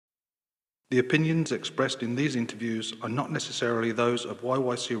The opinions expressed in these interviews are not necessarily those of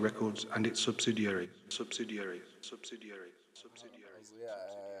YYC Records and its subsidiaries.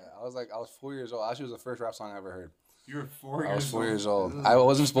 I was 4 years old. Actually, it was the first rap song I ever heard. You were 4 years old? I was 4 years old. I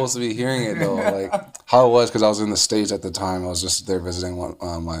wasn't supposed to be hearing it, though. Like, how it was, because I was in the States at the time. I was just there visiting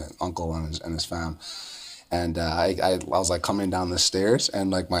my uncle and his fam. And I was, like, coming down the stairs,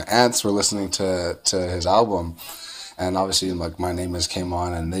 and, like, my aunts were listening to his album. And obviously, like, My Name Is came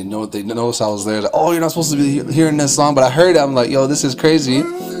on, and they noticed I was there. Like, oh, you're not supposed to be hearing this song. But I heard it. I'm like, yo, this is crazy.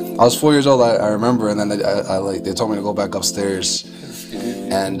 I was 4 years old, I remember. And then they told me to go back upstairs.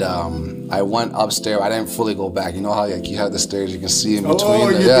 And I went upstairs. I didn't fully go back. You know how, like, you have the stairs, you can see in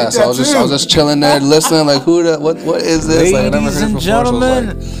between. So I was just chilling there, listening. Like, what is this? Ladies like, I never heard and it before,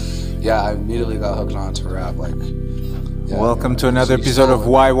 gentlemen, so yeah, I immediately got hooked on to rap. Like, welcome to another episode of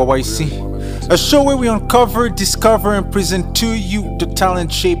YYC, a show where we uncover, discover, and present to you the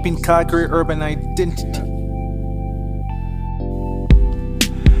talent shaping Calgary urban identity.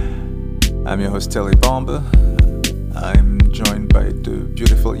 I'm your host, Telly Bomba. I'm joined by the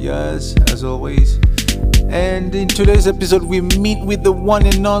beautiful Yaz, as always. And in today's episode, we meet with the one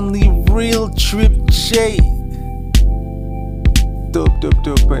and only Real Trip J. Dope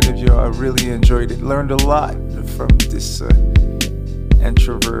point of view. I really enjoyed it. Learned a lot from this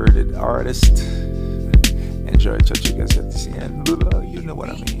introverted artist. Enjoy. Catch you guys at the end. You know what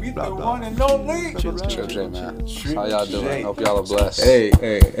I mean. With the one and only Trip J, man. How y'all doing? Hope y'all are blessed. Hey.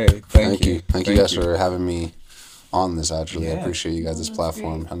 Thank you. Thank you guys for having me on this, actually. I appreciate you guys, this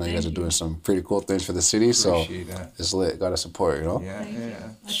platform. I know you guys are doing some pretty cool things for the city, so it's lit. Gotta support, you know? Yeah.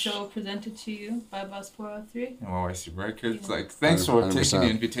 A show presented to you by Buzz 403. YYC Records. Like, thanks for 100%. taking the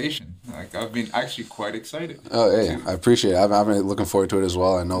invitation. Like, I've been actually quite excited. Oh, hey, I appreciate it. I've been looking forward to it as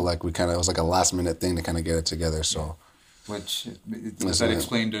well. I know, like, it was like a last minute thing to kind of get it together, so. Which, does that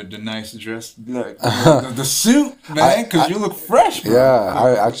explain the nice dress, like, the suit, man? Because you look fresh, bro.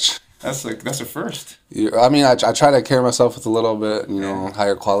 Yeah, That's a first. I mean, I try to carry myself with a little bit,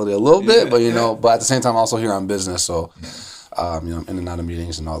 higher quality a little bit, but, but at the same time, I'm also here on business, so, I'm in and out of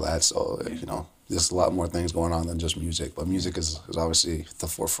meetings and all that, so, there's a lot more things going on than just music, but music is obviously the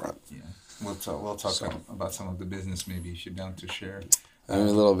forefront. Yeah, we'll talk about some of the business maybe if you're down to share. Maybe a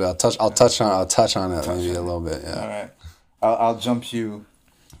little bit. I'll touch on it maybe a little bit, yeah. All right. I'll jump you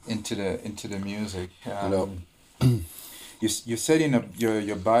into the music. You said in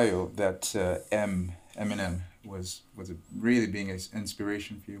your bio that Eminem was a really big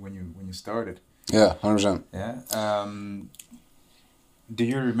inspiration for you when you started. Yeah, 100%. Yeah. Do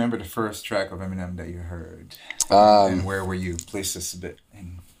you remember the first track of Eminem that you heard? And where were you? Place this a bit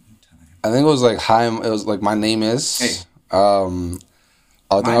in time. I think it was like My Name Is. Hey.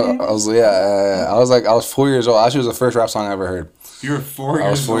 I was 4 years old. Actually, it was the first rap song I ever heard. You were 4 years old?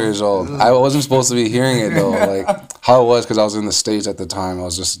 I was 4 years old. I wasn't supposed to be hearing it, though. Like, how it was, because I was in the States at the time. I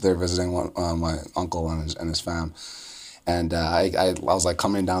was just there visiting my uncle and his fam. And I was, like,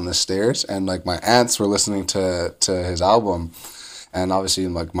 coming down the stairs, and, like, my aunts were listening to his album. And obviously,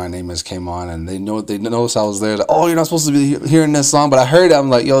 like, My Name Is came on, and they noticed I was there. Like, oh, you're not supposed to be hearing this song. But I heard it. I'm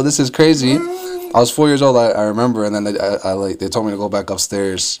like, yo, this is crazy. I was 4 years old, I remember, and then they told me to go back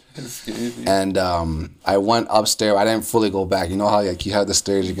upstairs. And I went upstairs. I didn't fully go back. You know how, like, you have the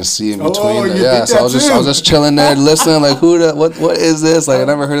stairs, you can see in between. So I was just chilling there, listening. Like, what is this? Like, I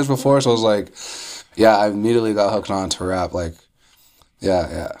never heard this before. So I was like, I immediately got hooked on to rap. Like,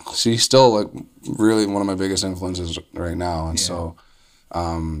 she's still, like, really one of my biggest influences right now. And so,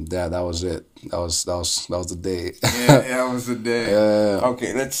 that was it. That was the day. That was the day. Yeah.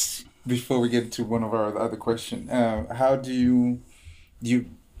 Okay, before we get to one of our other questions, how did you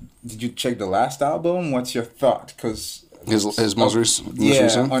check the last album? What's your thought? Because his most recent. On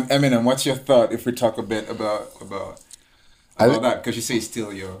Eminem. What's your thought if we talk a bit about that? Because you say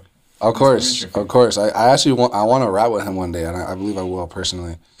still your. Of course. I actually want to rap with him one day, and I believe I will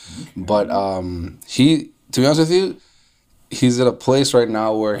personally. Okay. But to be honest with you, he's at a place right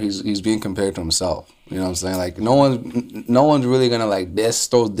now where he's being compared to himself. You know what I'm saying? Like, no one's really gonna, like,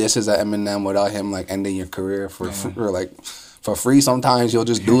 throw disses at Eminem without him, like, ending your career for free. Sometimes you'll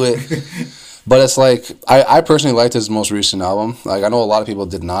just do it. But it's like, I personally liked his most recent album. Like, I know a lot of people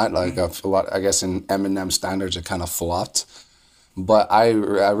did not. Like, I guess in Eminem standards, it kind of flopped. But I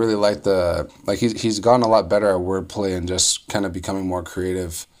really like he's gotten a lot better at wordplay and just kind of becoming more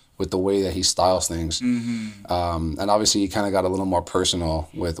creative with the way that he styles things. And obviously he kind of got a little more personal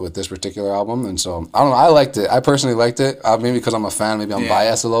with this particular album. And so, I don't know, I liked it. I personally liked it. Maybe because I'm a fan, maybe I'm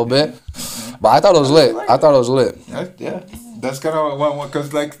biased a little bit. But I thought it was lit. Yeah. That's kind of what,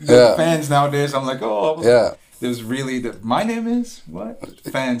 because, like, the fans nowadays, I'm like, there's really my name is what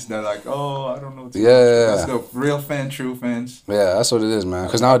fans that are like, oh, I don't know. Yeah. That's the real fan, true fans. Yeah, that's what it is, man.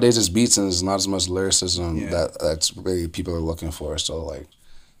 Because nowadays it's beats and it's not as much lyricism Yeah. that's really people are looking for. So like,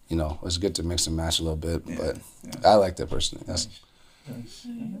 you know, it's good to mix and match a little bit. Yeah, But yeah. I like that personally. That's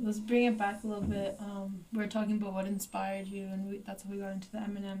Alright, let's bring it back a little bit. We were talking about what inspired you, and that's how we got into the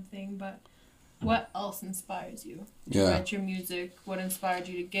Eminem thing. But what else inspires you to Yeah. write your music? What inspired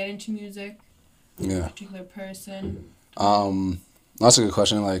you to get into music? A yeah. particular person? That's a good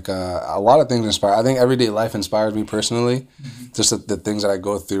question. Like a lot of things inspire. I think everyday life inspires me personally. Just the things that I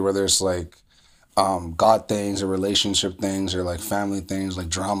go through, whether it's like God things or relationship things or like family things, like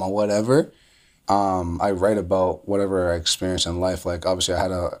drama, whatever. I write about whatever I experienced in life. Like obviously, I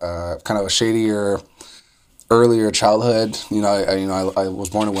had a kind of a shadier, earlier childhood. You know, I was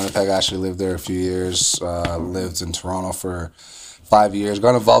born in Winnipeg. I actually lived there a few years. Lived in Toronto for 5 years.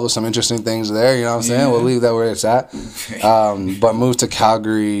 Got involved with some interesting things there. You know what I'm saying? Yeah. We'll leave that where it's at. But moved to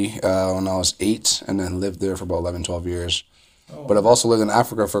Calgary when I was 8, and then lived there for about 11, 12 years. But I've also lived in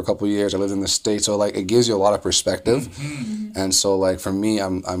Africa for a couple of years. I lived in the States, so like it gives you a lot of perspective. And so like for me,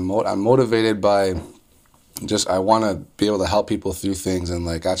 I'm motivated by just I want to be able to help people through things and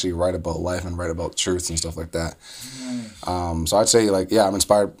like actually write about life and write about truths and stuff like that. So I'd say like I'm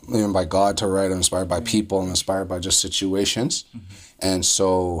inspired even by God to write. I'm inspired by people. I'm inspired by just situations. And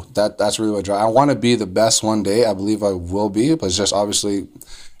so that's really what drives. I want to be the best one day. I believe I will be, but it's just obviously.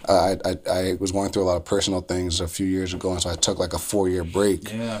 I was going through a lot of personal things a few years ago, and so I took like a 4-year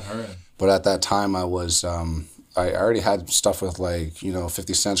break. Yeah, I've heard. But at that time, I was I already had stuff with like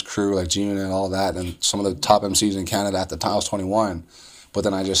 50 Cent's crew, like G-Unit and all that, and some of the top MCs in Canada at the time. I was 21, but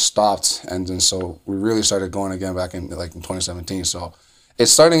then I just stopped, and then so we really started going again back in 2017. So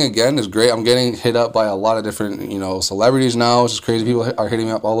it's starting again. It's great. I'm getting hit up by a lot of different celebrities now. It's just crazy. People are hitting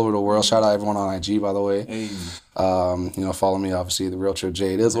me up all over the world. Shout out everyone on IG, by the way. Hey. Follow me, obviously, The Real Trip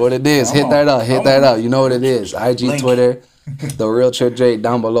J. It is what it is. Come Hit that on. up. Hit Come that on. up. You know what it is. IG, Link. Twitter, The Real Trip J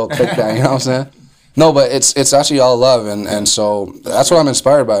down below. Click that. You know what I'm saying? No, but it's actually all love, and so that's what I'm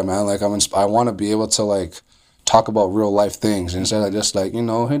inspired by, man. Like I want to be able to like talk about real life things instead of just like you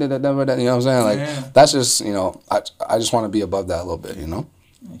know what I'm saying? Like that's just I just want to be above that a little bit, you know.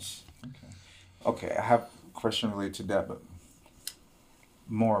 Nice. Okay, I have a question related to that, but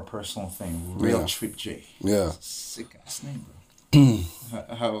more personal thing. Real Yeah. Trip J. Yeah. Sick ass name,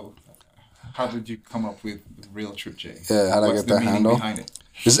 bro. How did you come up with Real Trip J? Yeah, how'd I What's get the that meaning handle? behind it?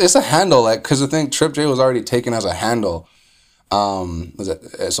 It's a handle, like, because the thing, Trip J was already taken as a handle.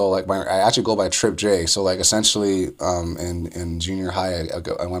 So, like, I actually go by Trip J. So, like, essentially, in junior high,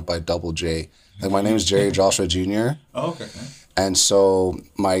 I went by Double J. Like, my name is Jerry Joshua Jr. Oh, okay. And so,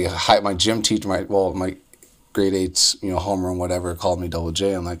 my gym teacher, my grade 8, homeroom, whatever, called me Double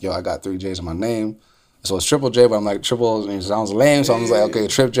J. I'm like, yo, I got 3 J's in my name. So it's Triple J, but I'm like, triple sounds lame. So I'm just like, okay,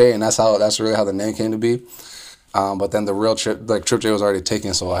 Trip J. And that's really how the name came to be. But then the real Trip J was already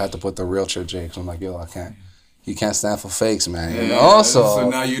taken, so I had to put the real Trip J. Because I'm like, yo, you can't stand for fakes, man. You know? So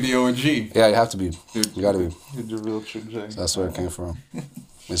now you're the OG. Yeah, you have to be. You got to be. You're the Real Trip J. So that's where it came from.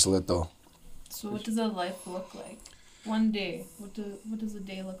 It's lit, though. So what does a life look like? One day. What does a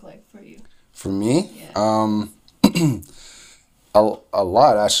day look like for you? For me? Yeah. A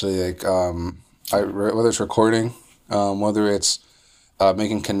lot, actually. Like, whether it's recording, whether it's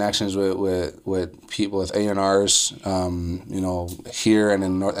making connections with people, with A&Rs, here and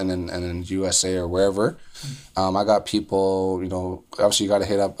in USA or wherever. I got people, obviously you got to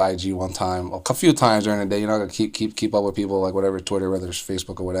hit up IG one time, a few times during the day. I got to keep up with people, like whatever, Twitter, whether it's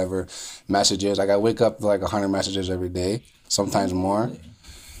Facebook or whatever, messages. Like I wake up to like 100 messages every day, sometimes more.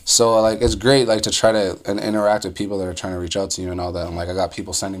 So like it's great like to try to interact with people that are trying to reach out to you and all that. And like I got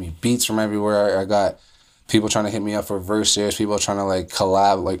people sending me beats from everywhere. I got people trying to hit me up for verses, people trying to like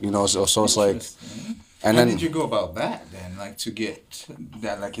collab, like so it's like. And How then did you go about that then? Like to get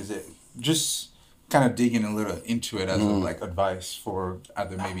that, like is it just kind of digging a little into it as like advice for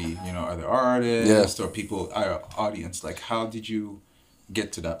other maybe other artists or people, our audience? Like how did you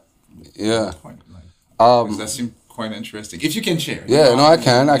get to that point? Like, 'cause that seemed quite interesting. If you can share. Yeah, no, I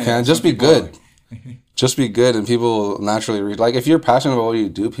can. Just some be people good. like- Just be good, and people naturally reach. Like if you're passionate about what you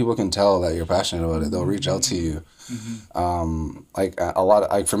do, people can tell that you're passionate about it. They'll reach out to you. Like a lot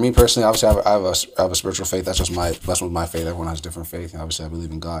of, like for me personally, obviously I have a spiritual faith. That's what my faith. Everyone has a different faith. Obviously, I believe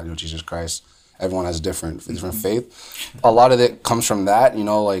in God. Jesus Christ. Everyone has a different faith. A lot of it comes from that.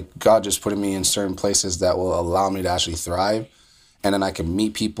 Like God just putting me in certain places that will allow me to actually thrive. And then I can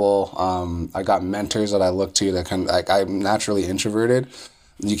meet people. I got mentors that I look to that can, like, I'm naturally introverted,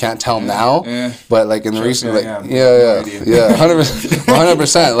 you can't tell now, Yeah. but like in the Trust recent, me, like no idea. yeah,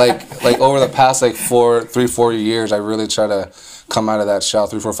 100%, like over the past like 4 years, I really try to come out of that shell,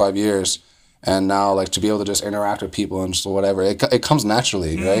 3, 4, 5 years, and now like to be able to just interact with people and just whatever, it comes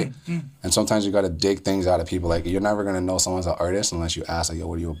naturally, right? And sometimes you got to dig things out of people. Like you're never gonna know someone's an artist unless you ask, like, yo,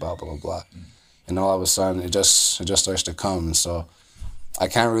 what are you about, blah blah blah, and all of a sudden it just starts to come, and so I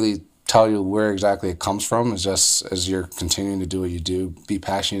can't really tell you where exactly it comes from. It's just as you're continuing to do what you do, be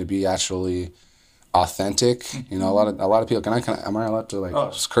passionate, be actually authentic. You know, a lot of people. Am I allowed to like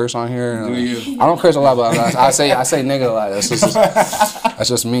just curse on here? Do you? I don't curse a lot, but I say nigga a lot. That's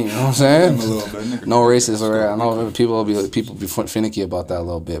just me. You know what I'm saying? A little bit. Nigga. No racist or I know people be finicky about that a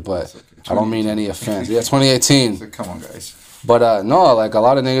little bit, but I don't mean any offense. Yeah, 2018. So come on, guys. But no, like a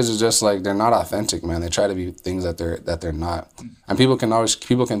lot of niggas is just like they're not authentic, man. They try to be things that they're not, and people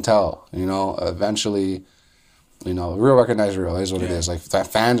can tell. You know, eventually, you know, real recognize real is what it is. Like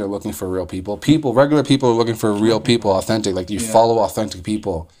fans are looking for real people. Regular people are looking for real people, authentic. Like you follow authentic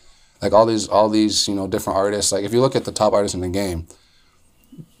people, like all these you know different artists. Like if you look at the top artists in the game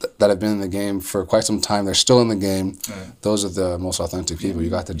that have been in the game for quite some time, they're still in the game. Those are the most authentic people. You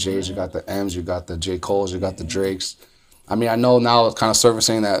got the Jays, you got the M's, you got the J. Cole's, you got the Drakes. I mean, I know now it's kind of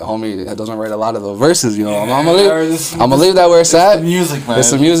surfacing that homie doesn't write a lot of the verses, you know. I'm gonna leave that where it's at. The music, man.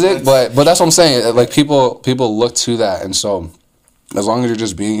 It's the music, but that's what I'm saying. Like people look to that, and so as long as you're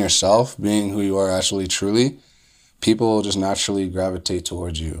just being yourself, being who you are actually truly, people will just naturally gravitate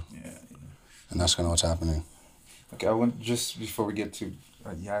towards you. Yeah. And that's kind of what's happening. Okay, I want just before we get to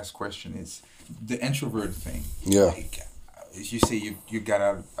Ya's question is the introvert thing. Yeah. Like, you say you got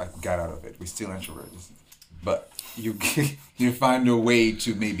out of it. We're still introverts, but you find a way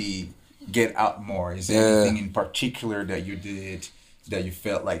to maybe get out more. Is there anything in particular that you did that you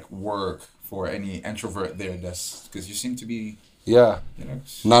felt like work for any introvert there? That's because you seem to be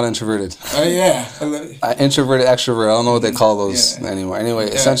not introverted. Oh yeah, introverted, extrovert. I don't know what they call those anymore. Anyway,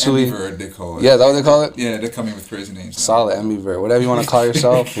 essentially, ambivert, they call it. Yeah, that's what they call it. Yeah, they're coming with crazy names. Solid ambivert, whatever you want to call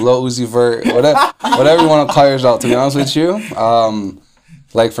yourself, Lil Uzi Vert, whatever you want to call yourself. To be honest with you,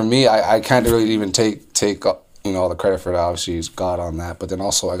 like for me, I can't really even take you know all the credit for that. Obviously, it's God on that. But then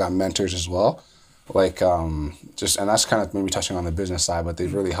also I got mentors as well, like and that's kind of maybe touching on the business side. But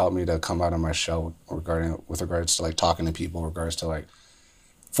they've really helped me to come out of my shell with regards to like talking to people, regards to like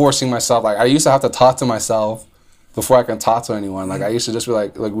forcing myself. Like I used to have to talk to myself before I can talk to anyone. Like I used to just be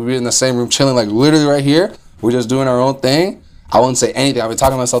like we'd be in the same room chilling, like literally right here. We're just doing our own thing. I wouldn't say anything. I'd be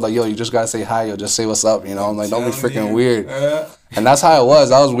talking to myself like, yo, you just gotta say hi. Yo, just say what's up. You know, I'm like, don't be freaking weird. And that's how it was.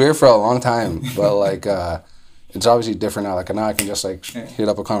 I was weird for a long time, but like. It's obviously different now. Like now I can just like hit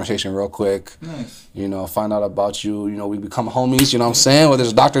up a conversation real quick. Nice. You know, find out about you. You know, we become homies. You know what I'm saying? Whether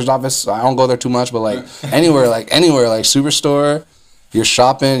it's a doctor's office, I don't go there too much, but like anywhere, like Superstore, you're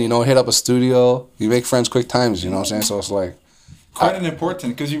shopping. You know, hit up a studio. You make friends quick times. You know what I'm saying? So it's like quite an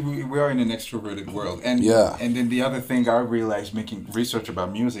important because we are in an extroverted world, and and then the other thing I realized making research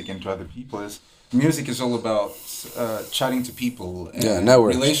about music and to other people is music is all about chatting to people and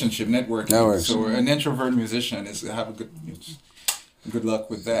networking. So an introvert musician is have a good luck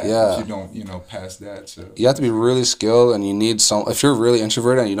with that. Yeah. If you don't pass that. So you have to be really skilled, and you need if you're really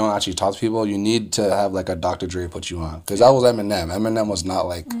introverted and you don't actually talk to people, you need to have like a Dr. Dre put you on, because that was Eminem. Eminem was not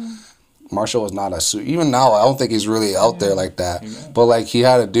like Marshall was not even now I don't think he's really out there like that. But like he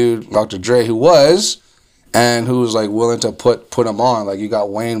had a dude, Dr. Dre, who was like willing to put him on. Like you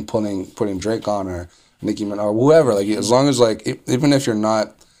got Wayne putting Drake on, or Nicki Minaj, or whoever. Like as long as like even if you're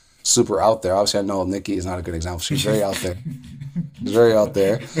not super out there, obviously I know Nicki is not a good example. She's very out there. She's very out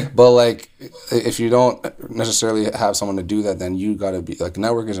there. But like if you don't necessarily have someone to do that, then you gotta be like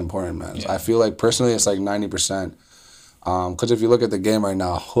network is important, man. I feel like personally it's like 90%. Because if you look at the game right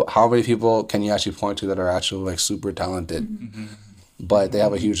now, how many people can you actually point to that are actually like super talented? But they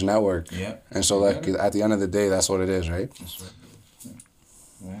have a huge network. Yeah. And so like at the end of the day, that's what it is, right? That's right.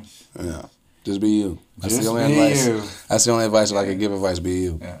 Nice. Yeah. Just be you. That's the only advice. That's the only advice if I could give advice, be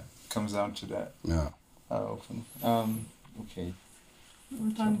you. Yeah. Comes down to that. Yeah. Okay.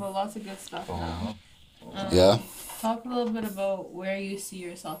 We're talking about lots of good stuff now. Yeah. Talk a little bit about where you see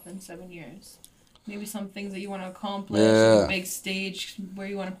yourself in 7 years. Maybe some things that you want to accomplish, a big stage where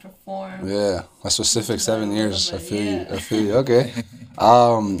you want to perform. Yeah, a specific 7 years. I feel you. Okay.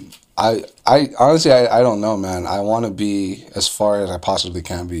 I honestly, I don't know, man. I want to be as far as I possibly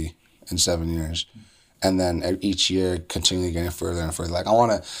can be in 7 years. And then each year, continually getting further and further. Like, I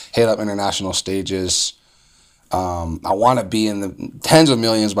want to hit up international stages. I want to be in the tens of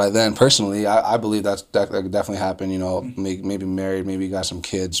millions by then. Personally, I believe that could definitely happen. You know, maybe married, maybe got some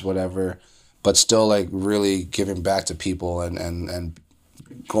kids, whatever. But still, like, really giving back to people and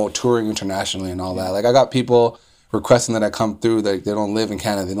go touring internationally and all that. Like I got people requesting that I come through. They don't live in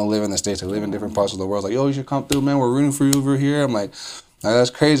Canada. They don't live in the States. They live in different parts of the world. Like, yo, you should come through, man. We're rooting for you over here. I'm like that's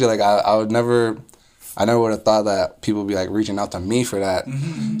crazy. Like I never would have thought that people would be like reaching out to me for that.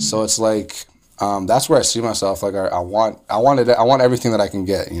 So it's like that's where I see myself. Like I want everything that I can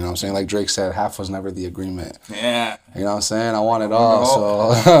get. You know what I'm saying? Like Drake said, half was never the agreement. Yeah. You know what I'm saying? I want it all.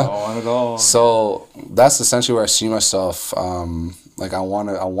 So I want it all. So that's essentially where I see myself. Like I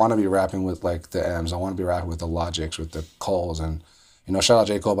wanna be rapping with like the M's. I wanna be rapping with the Logics, with the Coles, and shout out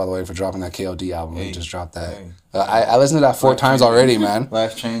J. Cole, by the way, for dropping that KOD album. He just dropped that. I listened to that 4 times already, man.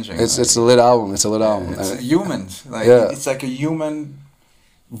 Life changing. It's a lit album. It's a lit album. It's humans. Like it's like a human,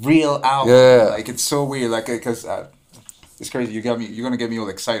 real album. Yeah. Like it's so weird. Like because it's crazy. You're gonna get me all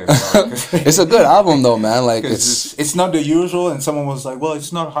excited about it. It's a good album though, man. Like it's not the usual. And someone was like, "Well,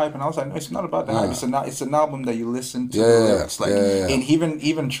 it's not hype," and I was like, "No, it's not about the hype. It's an album that you listen to the lyrics, like, and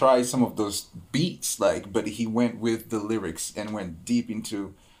even try some of those beats, like, but he went with the lyrics and went deep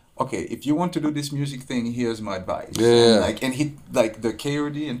into. Okay, if you want to do this music thing, here's my advice. And he like the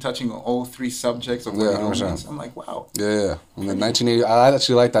KOD and touching on all 3 subjects of what it all means. I'm like, wow. Yeah. And the 1980, I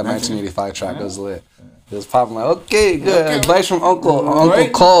actually like that 1985 track. It was lit. It was popping like, okay, good. Advice from Uncle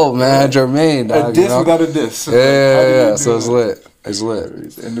Cole, man, Jermaine, dog. A diss without a diss. Yeah. So it's lit. It's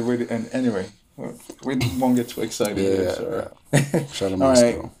lit. And the way, and anyway, we won't get too excited. Shut him all right.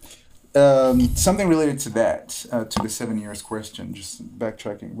 Still. Something related to that, to the 7 years question. Just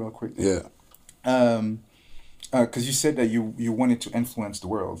backtracking real quick. Yeah. Because you said that you wanted to influence the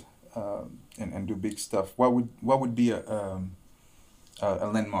world, and do big stuff. What would be a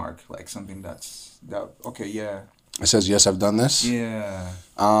landmark, like something that okay, yeah. It says yes, I've done this. Yeah.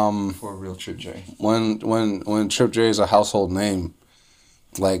 For real Trip J. When Trip J is a household name,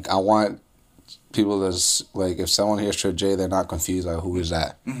 like I want people to like if someone hears Trip J, they're not confused like who is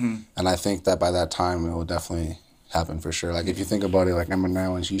that. And I think that by that time it will definitely happen for sure. Like if you think about it, like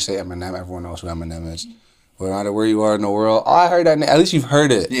Eminem, when you say Eminem, everyone knows who Eminem is. No matter where you are in the world, I heard that name. At least you've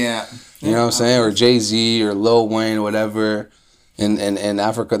heard it. Yeah. You know what I'm saying? Or Jay-Z or Lil Wayne or whatever. In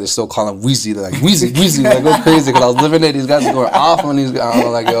Africa, they still call him Weezy. They're like, Weezy. Like, go crazy. Because I was living there. These guys are going off on these guys.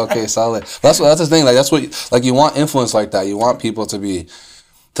 I'm like, okay, solid. That's the thing. Like, that's what, you want influence like that. You want people to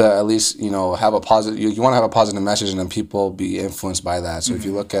at least, have a positive, you want to have a positive message and then people be influenced by that. So if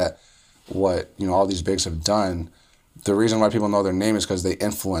you look at what, all these bigs have done, the reason why people know their name is because they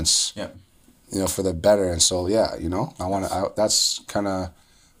influence, for the better. And so, that's kind of,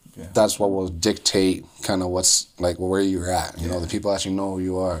 that's what will dictate kind of what's like where you're at. The people actually know who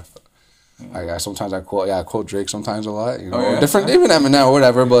you are. Sometimes I quote Drake sometimes a lot. Different, even Eminem or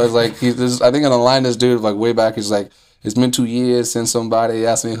whatever. But it's like I think in a line this dude like way back he's like, it's been 2 years since somebody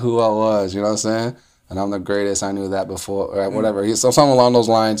asked me who I was. You know what I'm saying? And I'm the greatest. I knew that before. Or whatever. Something along those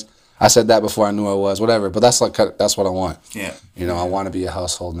lines. I said that before I knew I was. Whatever. But that's what I want. Yeah. I want to be a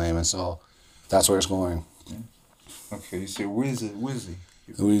household name, and so that's where it's going. Yeah. Okay. You say Wizzy.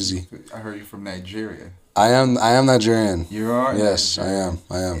 Weezy. I heard you're from Nigeria. I am Nigerian. You are? Yes, Nigerian.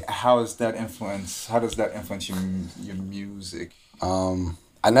 I am. How does that influence your music?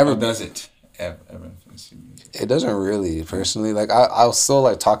 I never. Or does it ever influence your music? It doesn't really, personally. Like I'll still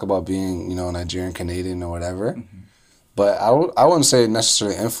like talk about being, Nigerian, Canadian, or whatever. But I wouldn't say it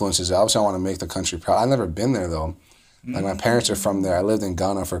necessarily influences it. Obviously, I want to make the country proud. I've never been there though. Like my parents are from there. I lived in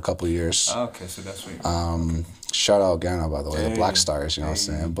Ghana for a couple of years. Oh, okay, so that's what. Shout out Ghana, by the way, the Black Stars. You know what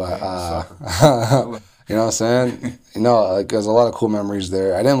I'm saying? But you know what I'm saying? Like there's a lot of cool memories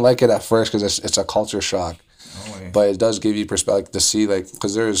there. I didn't like it at first because it's a culture shock. But it does give you perspective to see, like,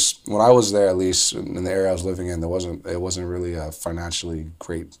 because when I was there, at least in the area I was living in, it wasn't really a financially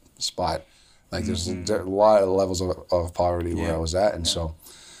great spot. Like there's a lot of levels of poverty where I was at, and so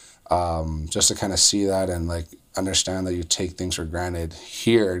just to kind of see that and like understand that you take things for granted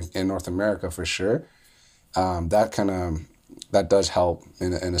here in North America for sure, that does help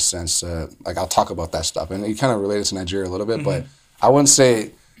in a sense. Like I'll talk about that stuff, and you kind of relate it to Nigeria a little bit, but I wouldn't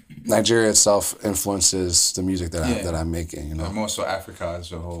say Nigeria itself influences the music that I'm making. More so Africa as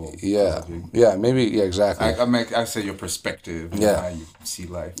a whole. Maybe exactly. I say your perspective. And how you see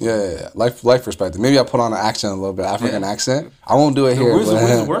life. Life perspective. Maybe I put on an accent a little bit, African accent. I won't do it here.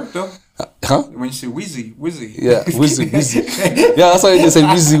 Wizzy work though. Huh? When you say Wizzy. Yeah, Wizzy. Yeah, that's why you just say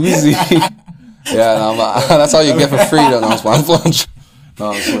Wizzy. Yeah, that's all you get for free though.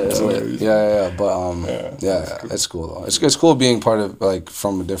 No, it's lit. Yeah. But it's cool though. It's cool being part of like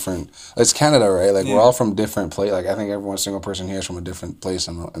from a different. It's Canada, right? Like we're all from different place. Like I think every single person here is from a different place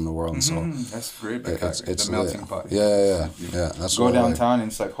in the world. And so that's great. It's the melting pot. Yeah. That's go downtown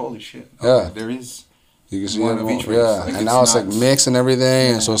and it's like holy shit. Okay, there is You can see One it of more, each race. yeah. Like, And now it's like not- mixed and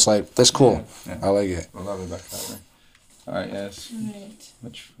everything, and so it's like that's cool. Yeah. I like it. I love it about Calgary. All right, yes. Right.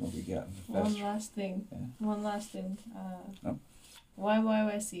 What we got? One last thing. Yeah. One last thing. Oh. Why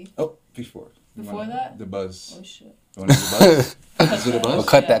YYC? Oh, before. You Before want that? The buzz. Oh shit. You want to do the buzz? Is it a buzz? Well,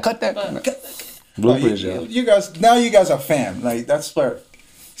 cut that. Cut that. Bloopers, you, yo. you guys, now you guys are fam. Like, that's where,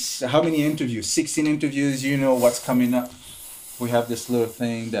 how many interviews? 16 interviews, you know what's coming up. We have this little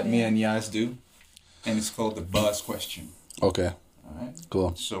thing that me and Yaz do, and it's called the buzz question. Okay. All right?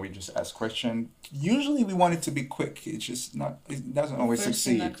 Cool. So we just ask question. Usually we want it to be quick. It's just not, it doesn't always First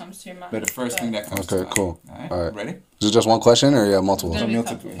thing succeed. that comes to your mind. But the first thing that comes to Okay, mind. cool. All right? All right. Ready? Is it just one question or you have multiple? Gonna be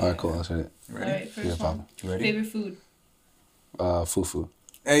multiple. couple. All right, cool. Let's hit it. You All ready? right, first Yeah, one. problem. You ready? Favorite food. Fufu.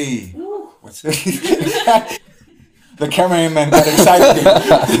 Hey. What's it? The cameraman got excited.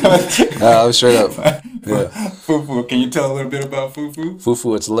 I was straight up. Yeah. Fufu. Can you tell a little bit about fufu?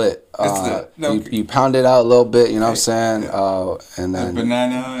 Fufu, it's lit. lit. No. You pound it out a little bit, you know what I'm saying? And And then,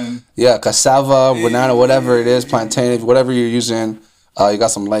 banana and yeah, cassava, banana, whatever it is, plantain, whatever you're using. You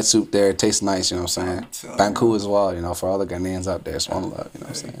got some light soup there. It tastes nice, you know what I'm saying? Banku as well, you know, for all the Ghanaians out there. It's one love, you know what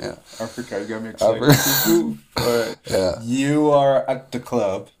I'm saying? Yeah. Africa, you got me excited. Africa. Fufu. All right. Yeah. You are at the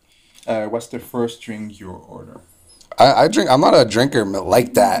club. What's the first drink you order? I drink, I'm not a drinker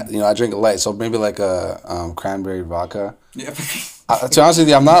like that. You know, I drink light. So maybe like a cranberry vodka. Yeah. To be honest with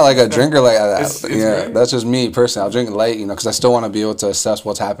you, I'm not like a drinker like that. It's Yeah, great. that's just me personally. I'll drink light, you know, because I still want to be able to assess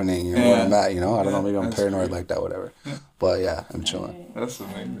what's happening, you know, where Yeah. I'm at, you know. I don't know, Yeah, maybe I'm that's paranoid great. like that, whatever. But yeah, I'm chilling. Alright. That's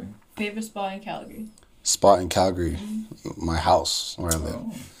amazing. Favorite spot in Calgary. Spot in Calgary, my house where I live.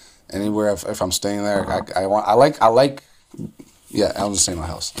 Oh. Anywhere if I'm staying there, I like. Yeah, I'll just say my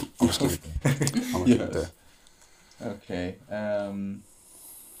house. I'm just kidding. I'm gonna keep it there. Okay.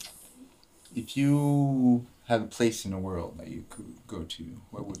 If you had a place in the world that you could go to,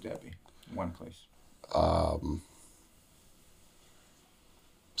 what would that be? One place.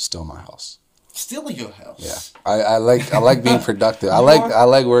 Still my house. Still your house. Yeah, I like being productive. I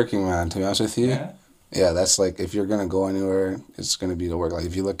like working, man. To be honest with you, Yeah. yeah, that's like if you're gonna go anywhere, it's gonna be to work. Like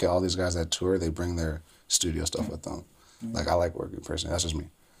if you look at all these guys that tour, they bring their studio stuff with them. Like I like working personally. That's just me.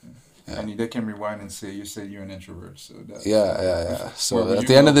 Yeah. And they can rewind and say you said you're an introvert, so that. Yeah. So Where would at you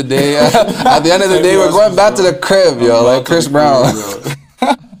the end go? of the day, we're going back to the crib, yo, like Chris Brown.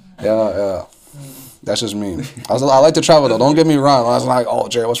 Yeah. That's just me. I like to travel though. Don't get me wrong. I was like, oh,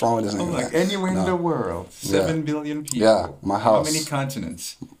 Jerry, what's wrong with this nigga? Like anywhere in No. the world, 7 billion people. Yeah, my house. How many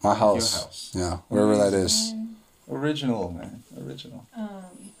continents? My house. Your house. Yeah, wherever that is. Original, man. Original.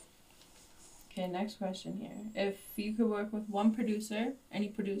 Okay, next question here. If you could work with one producer, any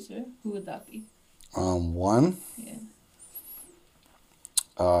producer, who would that be? One. Yeah.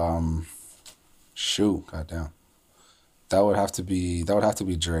 Shoot, goddamn. That would have to be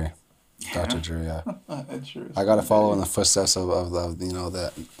Dre. Dr. Dre, yeah. Sure. I gotta follow in the footsteps of you know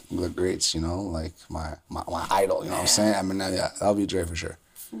the greats, you know, like my idol, you know what I'm saying? I mean, yeah, that'll be Dre for sure.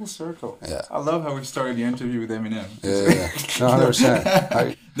 Full circle. Yeah. I love how we started the interview with Eminem. Yeah. No,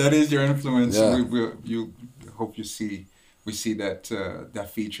 100%. That is your influence. Yeah. You hope we see that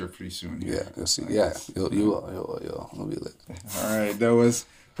that feature pretty soon. Yeah, you'll see. Yeah, you'll be lit. All right, that was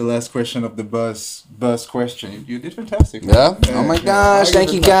the last question of the buzz question. You did fantastic. Yeah. Oh my gosh!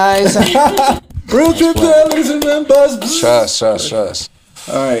 Thank you guys. Real trip there, ladies and gentlemen. Buzz. Trust.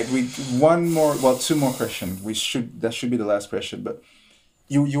 All right, two more questions. That should be the last question. But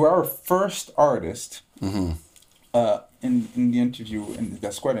you are our first artist. Mm-hmm. In the interview, and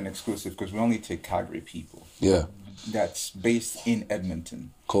that's quite an exclusive because we only take Calgary people. Yeah. That's based in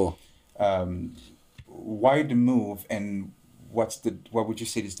Edmonton. Cool. Why the move, and what would you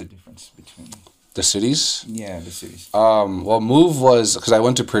say is the difference between The cities. the cities? Well, move was because I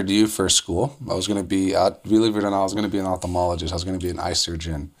went to Purdue for school. I was gonna be, believe it or not, I was gonna be an ophthalmologist. I was gonna be an eye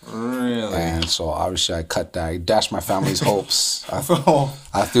surgeon. Really? And so obviously I cut that. I dashed my family's hopes. I Oh,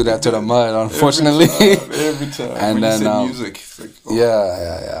 threw that to the mud, unfortunately. every time. And when then, you said music, it's like, oh.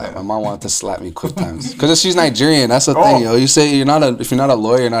 Yeah. My mom wanted to slap me quick times because she's Nigerian. That's the thing, yo. You say if you're not a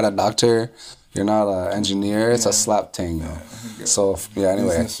lawyer, you're not a doctor, you're not an engineer. It's a slap thing, yo. So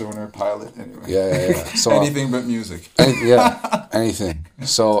anyway. Business owner, pilot, anyway. Yeah. So anything but music. anything.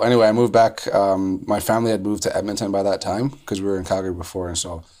 So anyway, I moved back. My family had moved to Edmonton by that time because we were in Calgary before, and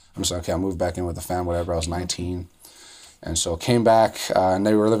so I'm just like, okay, I moved back in with the fam. Whatever. I was 19. And so came back, and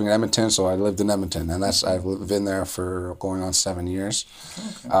they were living in Edmonton, so I lived in Edmonton, and I've been there for going on 7 years.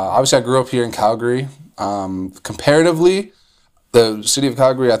 Okay. Obviously, I grew up here in Calgary. Comparatively, the city of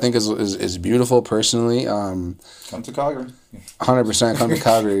Calgary, I think, is beautiful. Personally, Come to Calgary. 100% come to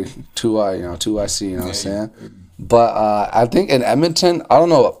Calgary. 2IC, you know what I'm saying? But I think in Edmonton, I don't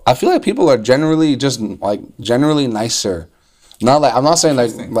know. I feel like people are generally nicer. Not like I'm not saying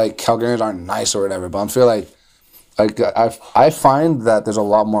like Calgarians aren't nice or whatever, but I feel like I find that there's a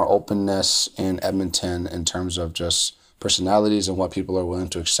lot more openness in Edmonton in terms of just personalities and what people are willing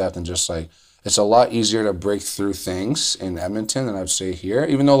to accept, and just like it's a lot easier to break through things in Edmonton than I'd say here.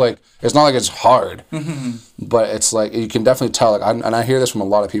 Even though like it's not like it's hard, but it's like you can definitely tell. Like and I hear this from a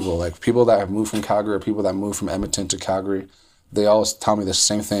lot of people, like people that have moved from Calgary or people that moved from Edmonton to Calgary. They always tell me the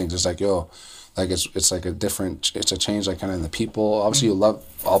same thing. Just like yo, like it's like it's a change like kind of in the people. Obviously you love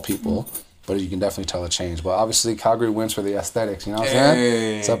all people. But you can definitely tell a change. But obviously, Calgary wins for the aesthetics, you know what I'm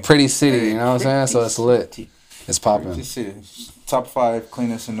saying? It's a pretty city, you know what I'm saying? So it's lit. It's popping. Top 5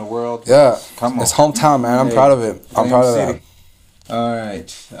 cleanest in the world. Yeah. Come on. It's hometown, man. I'm proud of it. I'm proud of that. All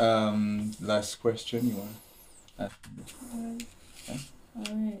right. Last question. You want to ask? All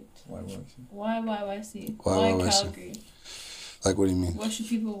right. Why YYC? Why Calgary? Like, what do you mean? What should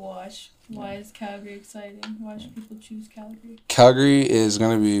people watch? Why is Calgary exciting? Why should people choose Calgary? Calgary is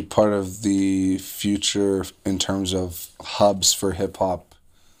going to be part of the future in terms of hubs for hip hop.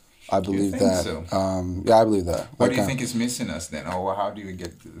 I believe that. So? Yeah, I believe that. What do you think is missing us then, or how do you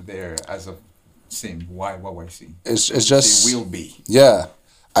get there as a same? Why YYC? It's just it will be. Yeah,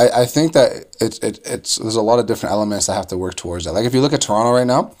 I think that it's there's a lot of different elements that have to work towards that. Like if you look at Toronto right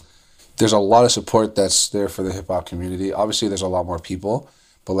now, there's a lot of support that's there for the hip hop community. Obviously, there's a lot more people.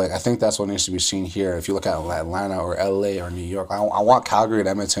 But like I think that's what needs to be seen here. If you look at Atlanta or LA or New York, I want Calgary and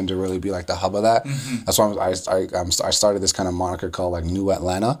Edmonton to really be like the hub of that. That's why I started this kind of moniker called like New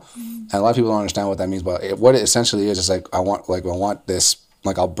Atlanta, and a lot of people don't understand what that means. But what it essentially is like I want this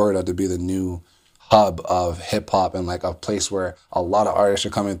like Alberta to be the new hub of hip hop and like a place where a lot of artists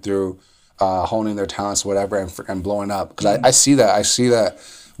are coming through, honing their talents, whatever, and blowing up. Because I see that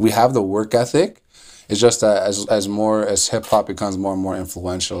we have the work ethic. It's just that as hip hop becomes more and more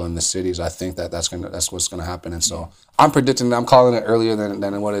influential in the cities, I think that's what's gonna happen. And so I'm calling it earlier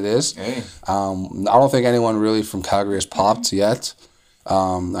than what it is. Hey. I don't think anyone really from Calgary has popped yet.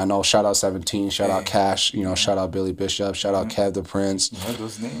 I know shout out 17, shout out Cash, shout out Billy Bishop, shout out Kev the Prince. Yeah,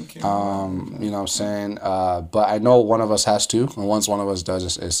 those names came you know what I'm saying? But I know one of us has to, and once one of us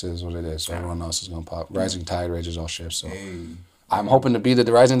does, it is what it is. So everyone else is gonna pop. Rising tide rages all ships. So. I'm hoping to be the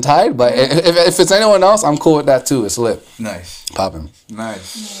rising tide, but if it's anyone else, I'm cool with that too. It's lit. Nice. Popping.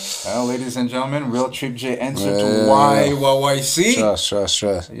 Nice. Well, ladies and gentlemen, Real Trip J answered to why YYC. Trust.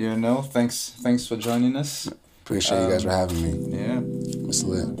 Thanks for joining us. Appreciate you guys for having me. Yeah. It's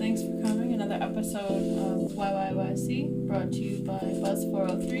lit. Thanks for coming. Another episode of YYYC brought to you by Buzz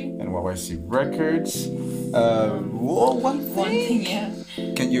 403 and YYC Records. One thing. Yeah.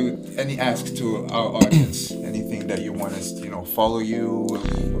 Can you any ask to our audience anything that you want us to follow you?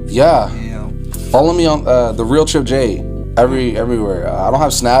 Yeah. Follow me on the Real Trip J everywhere. I don't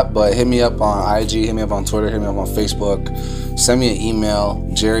have Snap, but hit me up on IG, hit me up on Twitter, hit me up on Facebook. Send me an email,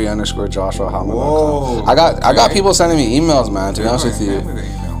 Jerry_Joshua@hotmail.com. I got people sending me emails, man. To be honest with you,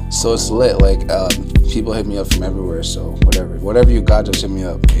 so it's lit. Like people hit me up from everywhere. So whatever you got, just hit me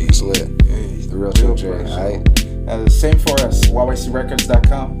up. It's lit. The Real Trip J. Alright. Same for us.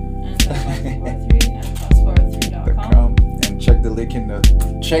 YYCRecords.com. And 403 and plus403.com. And check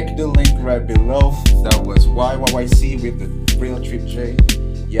the link right below. That was YYC with the Real Trip J.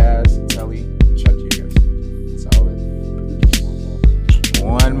 Yaz, Telly. Chat to you guys. Solid.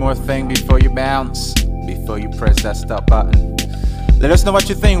 One more thing before you bounce, before you press that stop button. Let us know what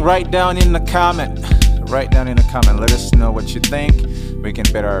you think. Write down in the comment. Let us know what you think. We can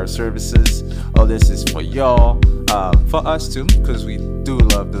better our services. All this is for y'all, for us too, because we do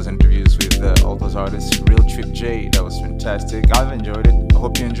love those interviews with all those artists. Real Trip J, that was fantastic. I've enjoyed it. I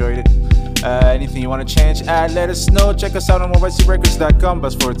hope you enjoyed it. Anything you want to change, add, let us know. Check us out on YYCRecords.com,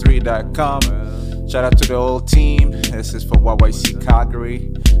 Buzz403.com. Shout out to the whole team. This is for YYC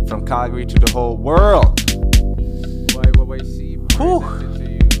Calgary, from Calgary to the whole world. YYC presented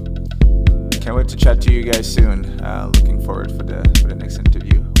to you. Can't wait to chat to you guys soon. Looking forward for the next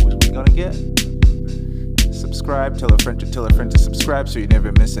interview. Who we gonna get? Subscribe. Tell a friend to subscribe so you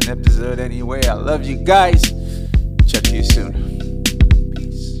never miss an episode. Anyway, I love you guys. Chat to you soon.